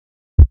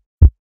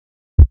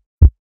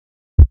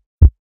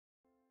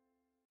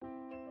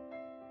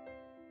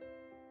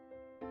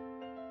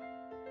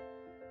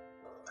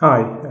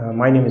Hi,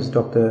 my name is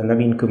Dr.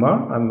 Naveen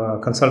Kumar. I'm a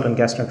consultant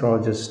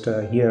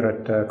gastroenterologist here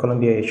at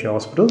Columbia Asia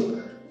Hospital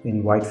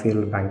in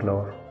Whitefield,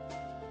 Bangalore.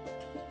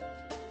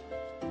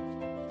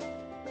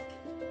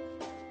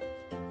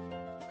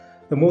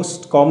 The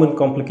most common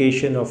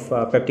complication of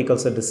peptic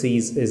ulcer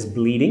disease is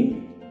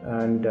bleeding,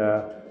 and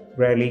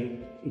rarely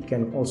it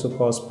can also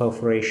cause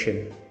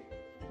perforation.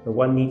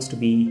 One needs to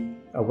be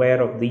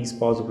aware of these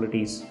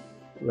possibilities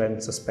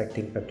when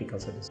suspecting peptic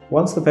ulcer disease.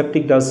 Once the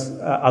peptic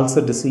ulcer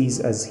disease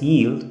has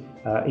healed,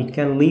 it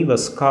can leave a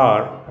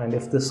scar, and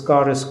if the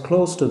scar is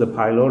close to the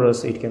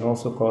pylorus, it can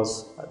also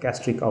cause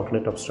gastric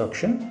outlet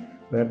obstruction,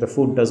 where the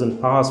food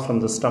doesn't pass from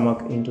the stomach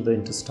into the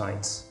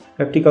intestines.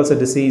 Peptic ulcer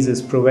disease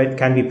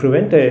can be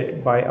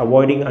prevented by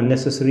avoiding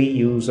unnecessary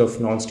use of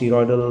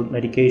non-steroidal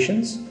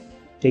medications,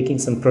 taking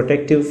some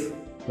protective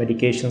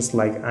medications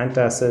like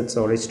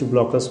antacids or H2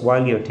 blockers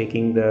while you're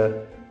taking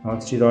the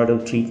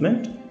non-steroidal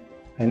treatment,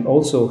 and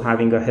also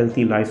having a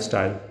healthy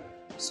lifestyle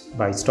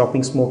by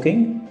stopping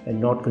smoking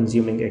and not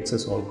consuming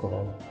excess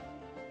alcohol.